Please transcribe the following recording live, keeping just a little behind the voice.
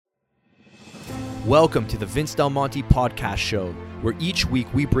Welcome to the Vince Del Monte podcast show, where each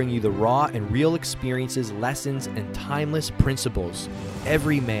week we bring you the raw and real experiences, lessons, and timeless principles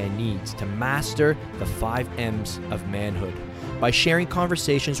every man needs to master the 5 M's of manhood. By sharing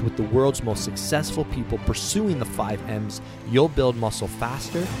conversations with the world's most successful people pursuing the 5 M's, you'll build muscle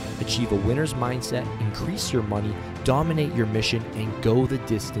faster, achieve a winner's mindset, increase your money, dominate your mission, and go the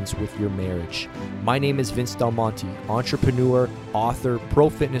distance with your marriage. My name is Vince Del Monte, entrepreneur, author,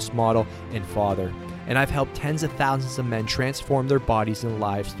 pro fitness model, and father. And I've helped tens of thousands of men transform their bodies and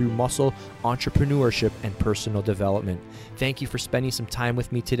lives through muscle, entrepreneurship, and personal development. Thank you for spending some time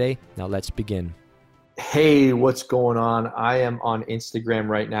with me today. Now let's begin. Hey, what's going on? I am on Instagram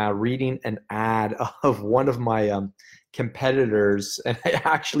right now reading an ad of one of my competitors, and I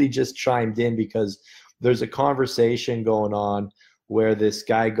actually just chimed in because there's a conversation going on where this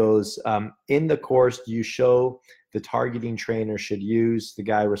guy goes, in the course, do you show the targeting trainer should use? The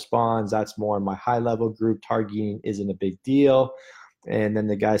guy responds, that's more in my high-level group. Targeting isn't a big deal. And then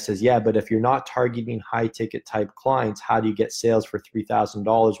the guy says, yeah, but if you're not targeting high-ticket type clients, how do you get sales for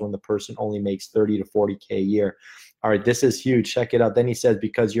 $3,000 when the person only makes 30 to 40K a year? All right, this is huge. Check it out. Then he says,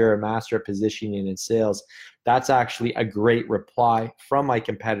 because you're a master at positioning and sales. That's actually a great reply from my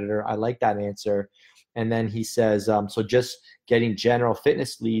competitor. I like that answer. And then he says, so just getting general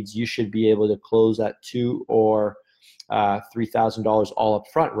fitness leads, you should be able to close at $2,000 or $3,000 all up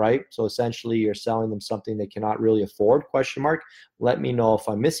front, right? So essentially you're selling them something they cannot really afford, ? Let me know if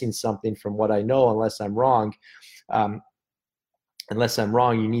I'm missing something from what I know, unless I'm wrong. Unless I'm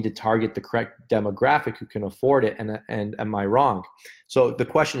wrong, you need to target the correct demographic who can afford it. And am I wrong? So the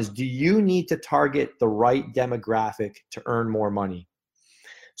question is, do you need to target the right demographic to earn more money?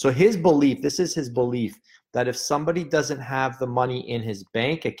 So his belief, this is his belief, that if somebody doesn't have the money in his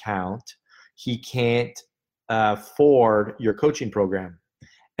bank account, he can't afford your coaching program.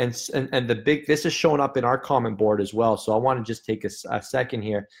 And this is showing up in our comment board as well. So I want to just take a second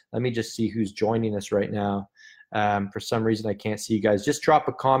here. Let me just see who's joining us right now. For some reason, I can't see you guys. Just drop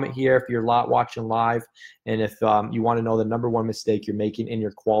a comment here if you're watching live. And if you want to know the number one mistake you're making in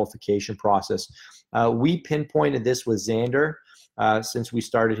your qualification process. We pinpointed this with Xander. Since we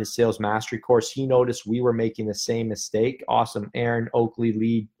started his sales mastery course, he noticed we were making the same mistake. Awesome. Aaron, Oakley,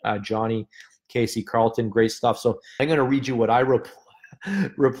 Lee, Johnny, Casey, Carlton, great stuff. So I'm going to read you what I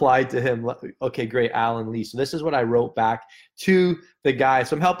replied to him. Okay, great, Alan Lee. So this is what I wrote back to the guy.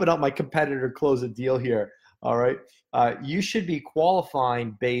 So I'm helping out my competitor close a deal here. All right. You should be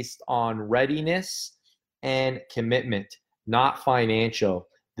qualifying based on readiness and commitment, not financial.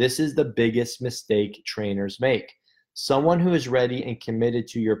 This is the biggest mistake trainers make. Someone who is ready and committed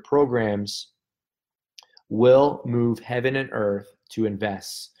to your programs will move heaven and earth to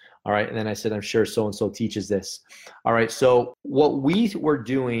invest. All right. And then I said, I'm sure so-and-so teaches this. All right. So what we were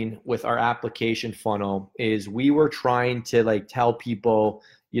doing with our application funnel is we were trying to tell people,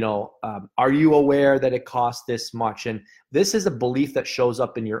 are you aware that it costs this much? And this is a belief that shows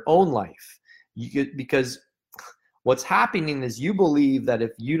up in your own life. Because what's happening is you believe that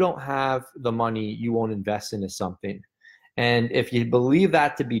if you don't have the money, you won't invest into something. And if you believe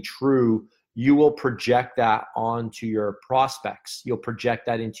that to be true, you will project that onto your prospects. You'll project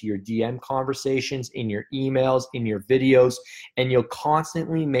that into your DM conversations, in your emails, in your videos, and you'll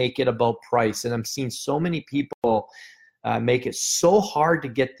constantly make it about price. And I'm seeing so many people make it so hard to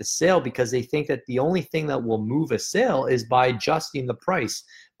get the sale because they think that the only thing that will move a sale is by adjusting the price.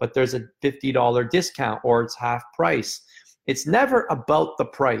 But there's a $50 discount or it's half price. It's never about the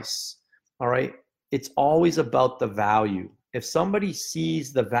price, all right? It's always about the value. If somebody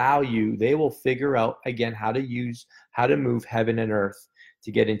sees the value, they will figure out, again, how to move heaven and earth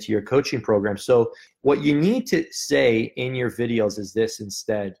to get into your coaching program. So what you need to say in your videos is this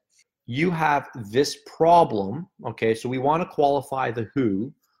instead. You have this problem, okay? So we want to qualify the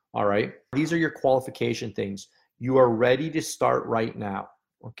who, all right? These are your qualification things. You are ready to start right now,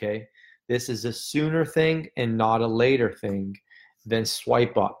 okay? This is a sooner thing and not a later thing. Then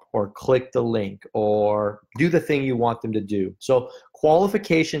swipe up or click the link or do the thing you want them to do. So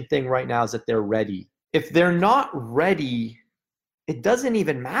qualification thing right now is that they're ready. If they're not ready, it doesn't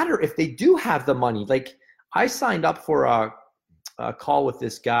even matter if they do have the money. I signed up for a call with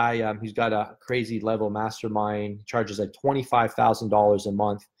this guy who's got a crazy level mastermind, charges $25,000 a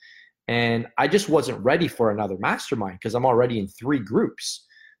month. And I just wasn't ready for another mastermind because I'm already in 3 groups.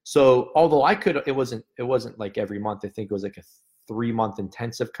 So although I could, it wasn't like every month. I think it was like a 3-month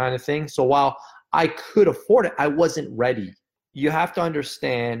intensive kind of thing. So while I could afford it, I wasn't ready. You have to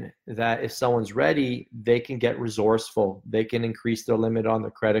understand that if someone's ready, they can get resourceful. They can increase their limit on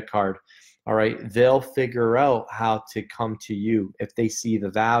their credit card. all right, they'll figure out how to come to you if they see the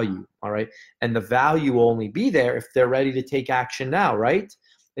value, all right? And the value will only be there if they're ready to take action now, right?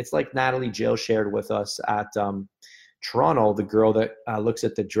 It's like Natalie Jill shared with us at Toronto, the girl that looks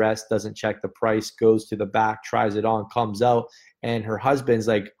at the dress, doesn't check the price, goes to the back, tries it on, comes out, and her husband's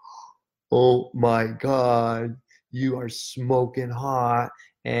like, oh my God, you are smoking hot.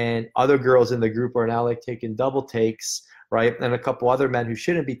 And other girls in the group are now like taking double takes, right? And a couple other men who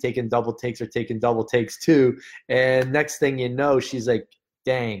shouldn't be taking double takes are taking double takes too. And next thing you know, she's like,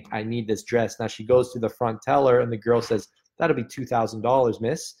 dang, I need this dress. Now she goes to the front teller and the girl says, that'll be $2,000,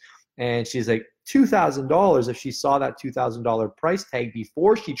 miss. And she's like, $2,000? If she saw that $2,000 price tag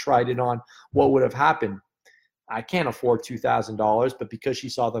before she tried it on, what would have happened? I can't afford $2,000, but because she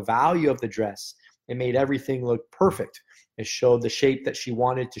saw the value of the dress, it made everything look perfect. It showed the shape that she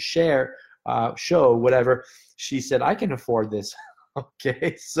wanted to show, whatever. She said, I can afford this.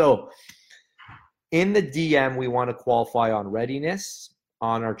 Okay, so in the DM, we want to qualify on readiness.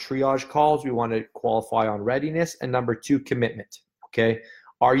 On our triage calls, we want to qualify on readiness. And number 2, commitment. Okay,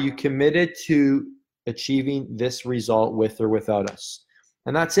 are you committed to achieving this result with or without us?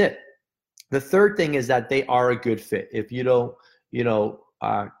 And that's it. The third thing is that they are a good fit. If you don't,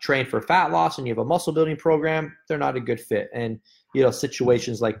 train for fat loss and you have a muscle building program, they're not a good fit. And,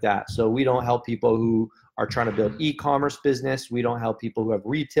 situations like that. So we don't help people who are trying to build e-commerce business. We don't help people who have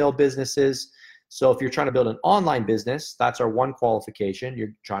retail businesses. So if you're trying to build an online business, that's our 1 qualification.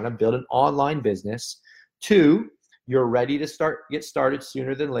 You're trying to build an online business. 2, you're ready to get started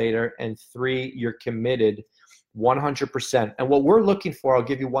sooner than later. And 3, you're committed 100%. And what we're looking for, I'll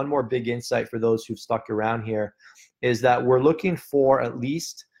give you one more big insight for those who've stuck around here, is that we're looking for at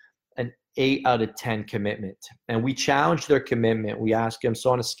least an 8 out of 10 commitment. And we challenge their commitment. We ask them, so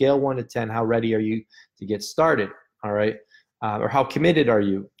on a scale 1 to 10, how ready are you to get started? All right. Or how committed are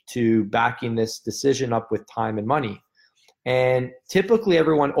you to backing this decision up with time and money? And typically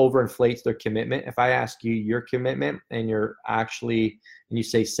everyone overinflates their commitment. If I ask you your commitment and you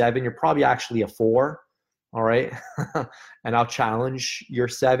say 7, you're probably actually a 4. All right. And I'll challenge your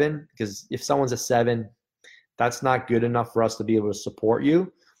 7, because if someone's a 7, that's not good enough for us to be able to support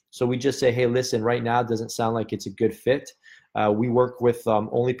you. So we just say, hey, listen, right now it doesn't sound like it's a good fit. We work with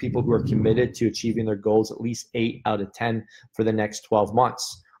only people who are committed to achieving their goals, at least 8 out of 10 for the next 12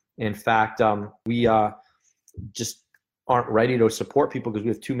 months. In fact, we just aren't ready to support people because we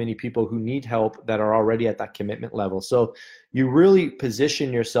have too many people who need help that are already at that commitment level. So you really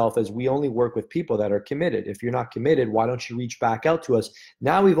position yourself as, we only work with people that are committed. If you're not committed, why don't you reach back out to us?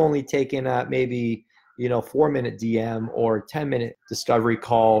 Now we've only taken maybe 4-minute DM or 10-minute discovery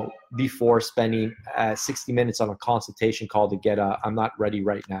call before spending 60 minutes on a consultation call to get I'm not ready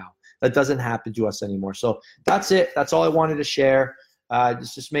right now. That doesn't happen to us anymore. So that's it. That's all I wanted to share.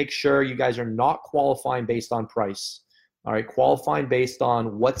 Just make sure you guys are not qualifying based on price. All right, qualifying based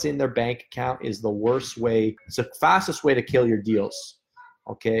on what's in their bank account is the worst way. It's the fastest way to kill your deals,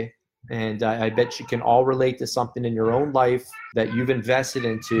 okay? And I bet you can all relate to something in your own life that you've invested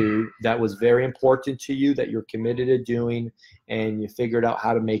into that was very important to you, that you're committed to doing, and you figured out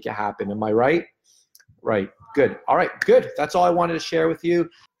how to make it happen. Am I right? Right, good. All right, good. That's all I wanted to share with you.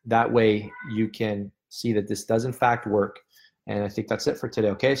 That way you can see that this does in fact work. And I think that's it for today,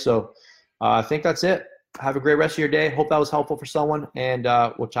 okay? So I think that's it. Have a great rest of your day. Hope that was helpful for someone, and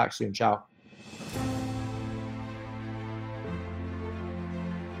we'll talk soon. Ciao.